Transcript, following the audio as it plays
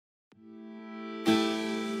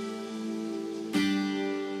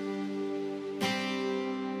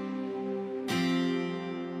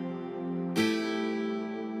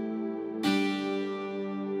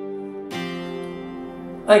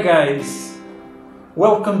Hi guys,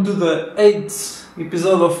 welcome to the 8th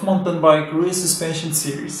episode of mountain bike rear suspension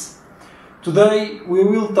series. Today we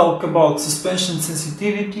will talk about suspension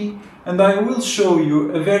sensitivity and I will show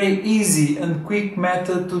you a very easy and quick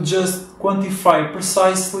method to just quantify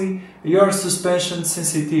precisely your suspension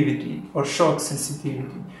sensitivity or shock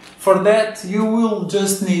sensitivity. For that you will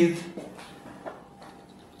just need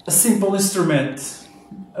a simple instrument,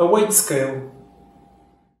 a weight scale.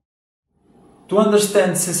 To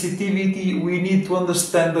understand sensitivity, we need to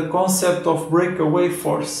understand the concept of breakaway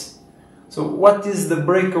force. So what is the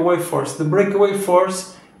breakaway force? The breakaway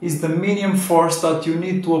force is the minimum force that you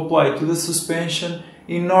need to apply to the suspension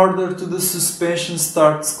in order to the suspension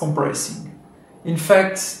starts compressing. In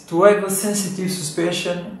fact, to have a sensitive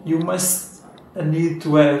suspension, you must need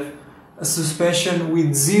to have a suspension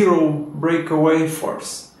with zero breakaway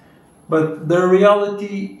force. But the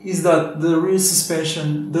reality is that the rear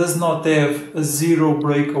suspension does not have a zero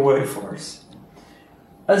breakaway force.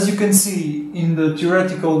 As you can see in the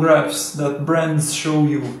theoretical graphs that brands show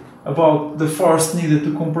you about the force needed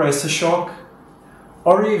to compress a shock,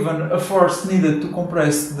 or even a force needed to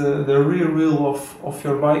compress the rear wheel of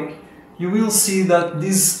your bike, you will see that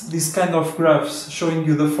these kind of graphs showing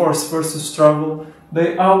you the force versus travel,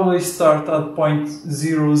 they always start at point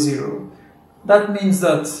 0,0. That means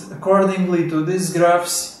that, accordingly to these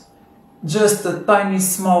graphs, just a tiny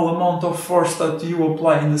small amount of force that you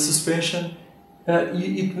apply in the suspension,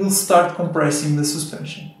 it will start compressing the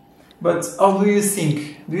suspension. But how do you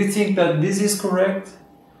think? Do you think that this is correct?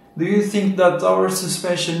 Do you think that our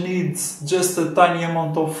suspension needs just a tiny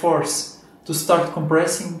amount of force to start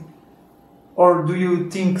compressing? Or do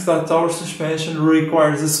you think that our suspension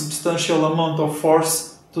requires a substantial amount of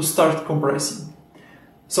force to start compressing?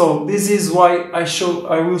 So this is why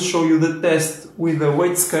I will show you the test with the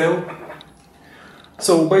weight scale.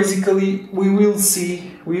 So basically we will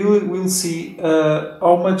see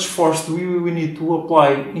how much force we need to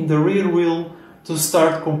apply in the rear wheel to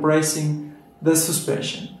start compressing the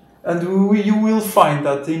suspension. And you will find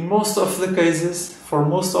that in most of the cases, for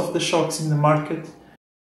most of the shocks in the market,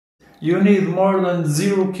 you need more than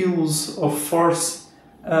 0 kilos of force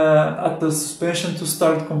at the suspension to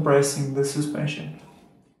start compressing the suspension.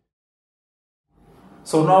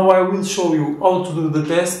 So now I will show you how to do the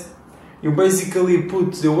test. You basically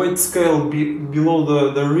put the weight scale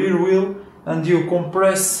below the rear wheel and you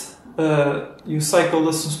compress, you cycle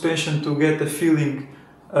the suspension to get a feeling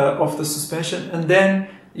of the suspension, and then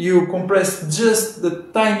you compress just the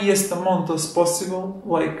tiniest amount as possible,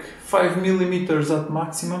 like 5 millimeters at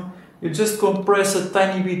maximum. You just compress a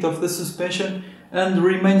tiny bit of the suspension and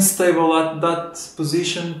remain stable at that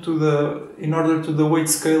position in order to the weight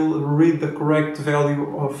scale read the correct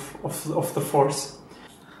value of the force.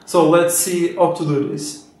 So let's see how to do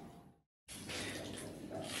this.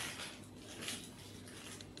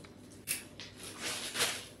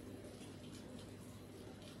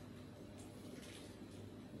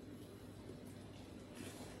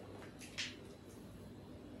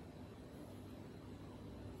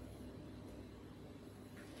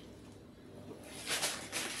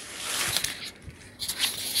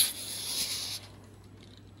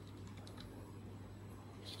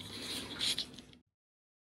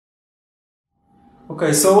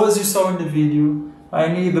 Okay, so as you saw in the video, I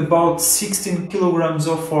need about 16 kilograms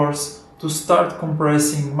of force to start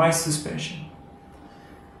compressing my suspension.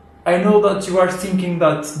 I know that you are thinking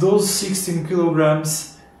that those 16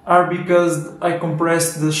 kilograms are because I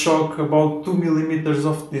compressed the shock about 2 millimeters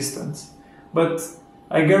of distance. But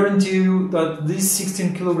I guarantee you that these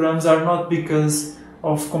 16 kilograms are not because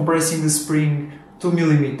of compressing the spring 2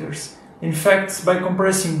 millimeters. In fact, by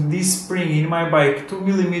compressing this spring in my bike 2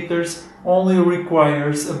 millimeters only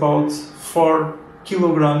requires about 4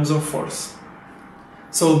 kilograms of force.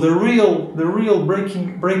 So the real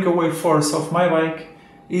breakaway force of my bike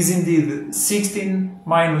is indeed 16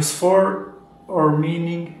 minus 4, or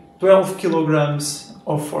meaning 12 kilograms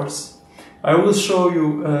of force. I will show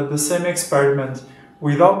you the same experiment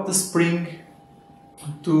without the spring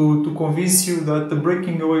to convince you that the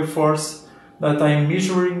breaking away force that I am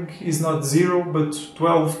measuring is not 0 but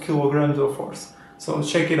 12 kilograms of force. So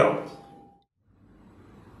check it out.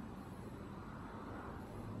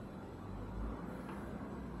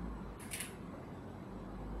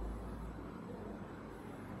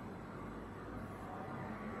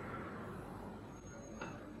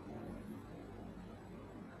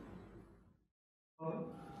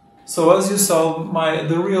 So as you saw,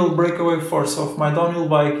 the real breakaway force of my downhill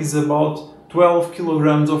bike is about 12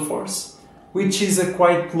 kilograms of force, which is a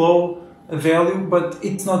quite low value, but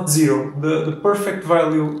it's not 0. The perfect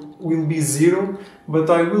value will be 0, but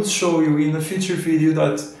I will show you in a future video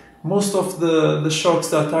that most of the shocks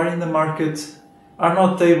that are in the market are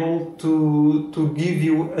not able to give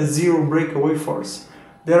you a zero breakaway force.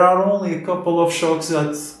 There are only a couple of shocks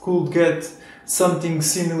that could get something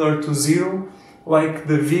similar to zero, like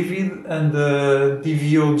the Vivid and the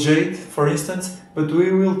DVO Jade, for instance, but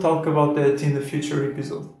we will talk about that in the future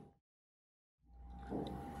episode.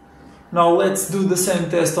 Now let's do the same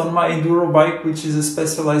test on my enduro bike, which is a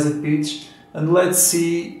specialized pitch, and let's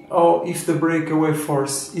see if the breakaway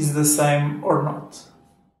force is the same or not.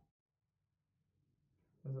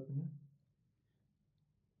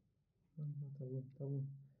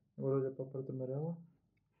 Agora olha para a parte amarela.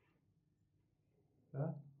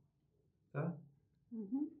 Tá? Tá?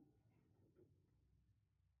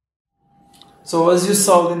 So as you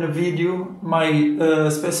saw in the video, my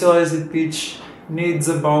specialized pitch needs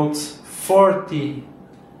about 40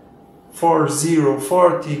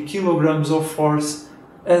 kilograms of force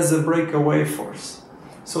as a breakaway force.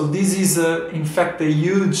 So this is in fact a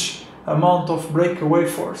huge amount of breakaway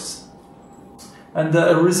force. And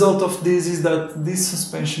the result of this is that this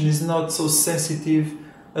suspension is not so sensitive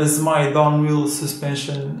as my downwheel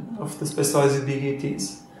suspension of the Specialized Big 8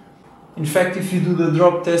 is. In fact, if you do the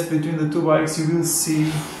drop test between the two bikes, you will see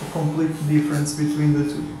a complete difference between the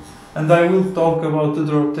two. And I will talk about the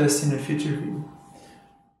drop test in a future video.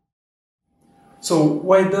 So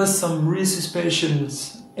why does some rear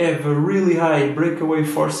suspensions have a really high breakaway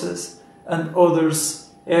forces and others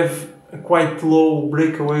have a quite low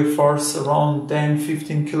breakaway force around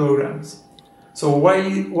 10-15 kilograms? So why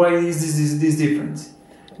is this difference?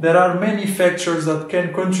 There are many factors that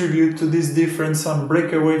can contribute to this difference on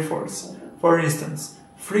breakaway force. For instance,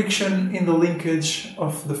 friction in the linkage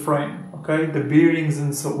of the frame, okay, the bearings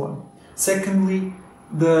and so on. Secondly,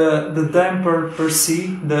 the damper per se,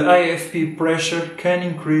 the IFP pressure, can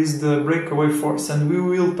increase the breakaway force, and we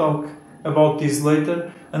will talk about this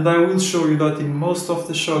later, and I will show you that in most of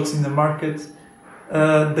the shocks in the market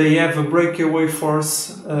they have a breakaway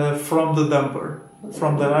force from the damper,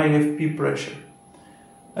 from the IFP pressure.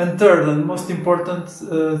 And third and most important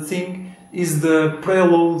thing is the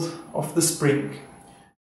preload of the spring.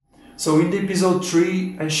 So in the episode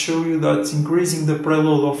 3 I show you that increasing the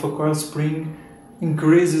preload of a coil spring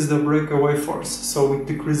increases the breakaway force, so it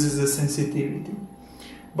decreases the sensitivity.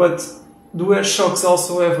 But do air shocks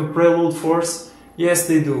also have a preload force? Yes,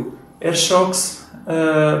 they do. Air shocks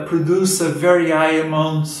produce a very high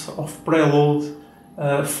amount of preload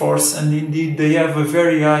force, and indeed they have a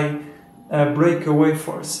very high breakaway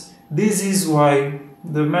force. This is why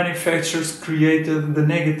the manufacturers created the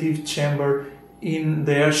negative chamber in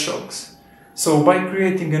the air shocks. So by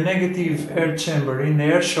creating a negative air chamber in the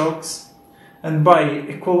air shocks and by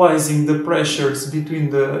equalizing the pressures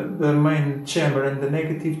between the main chamber and the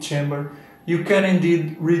negative chamber, you can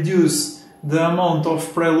indeed reduce the amount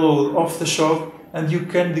of preload of the shock, and you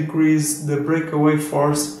can decrease the breakaway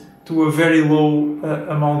force to a very low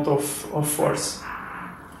amount of force.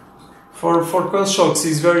 For coil shocks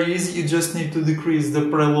it's very easy, you just need to decrease the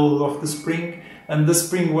preload of the spring, and the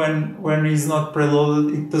spring when it's not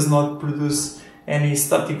preloaded it does not produce any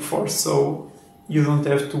static force, so you don't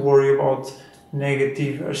have to worry about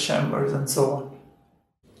negative air chambers and so on.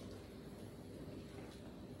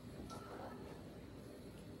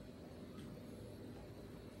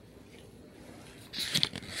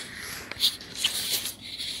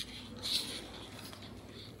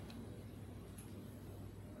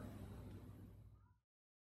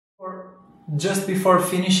 Just before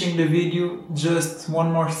finishing the video, just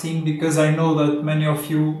one more thing, because I know that many of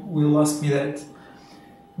you will ask me that.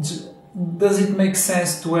 Does it make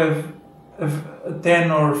sense to have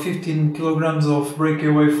 10 or 15 kilograms of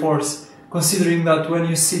breakaway force, considering that when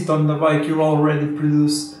you sit on the bike you already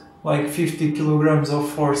produce like 50 kilograms of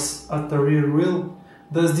force at the rear wheel?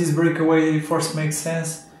 Does this breakaway force make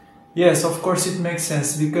sense? Yes, of course it makes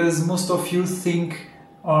sense, because most of you think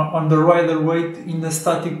on the rider weight in the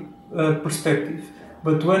static perspective.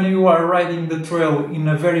 But when you are riding the trail in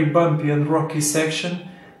a very bumpy and rocky section,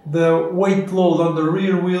 the weight load on the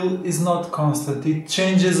rear wheel is not constant. It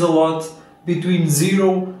changes a lot between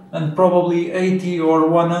 0 and probably 80 or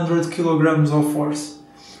 100 kilograms of force.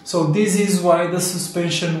 So this is why the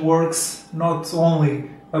suspension works not only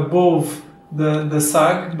above the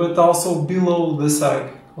sag, but also below the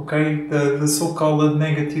sag, okay, the so-called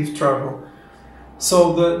negative travel.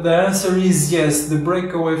 So the answer is yes, the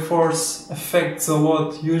breakaway force affects a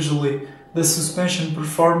lot usually the suspension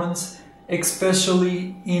performance,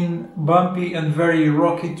 especially in bumpy and very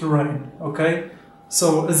rocky terrain, okay?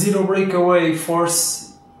 So a zero breakaway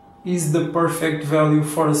force is the perfect value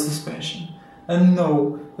for a suspension. And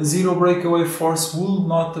no, a zero breakaway force will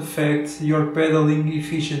not affect your pedaling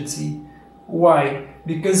efficiency. Why?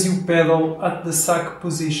 Because you pedal at the sack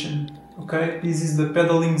position. Okay, this is the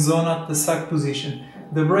pedaling zone at the sack position.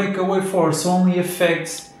 The breakaway force only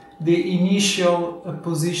affects the initial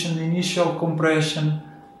position, the initial compression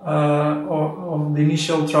of the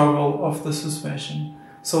initial travel of the suspension.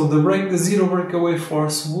 So the zero breakaway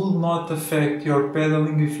force will not affect your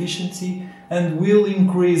pedaling efficiency and will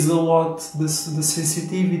increase a lot the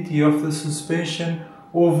sensitivity of the suspension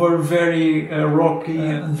over very rocky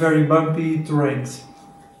and very bumpy terrains.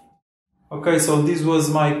 Okay, so this was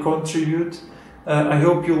my contribute. I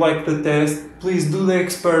hope you liked the test. Please do the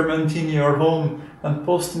experiment in your home and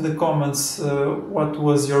post in the comments what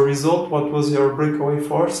was your result, what was your breakaway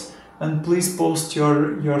force, and please post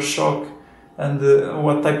your shock and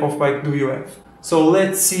what type of bike do you have. So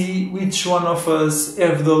let's see which one of us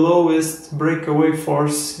have the lowest breakaway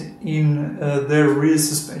force in their rear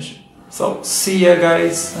suspension. So see ya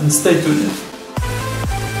guys and stay tuned.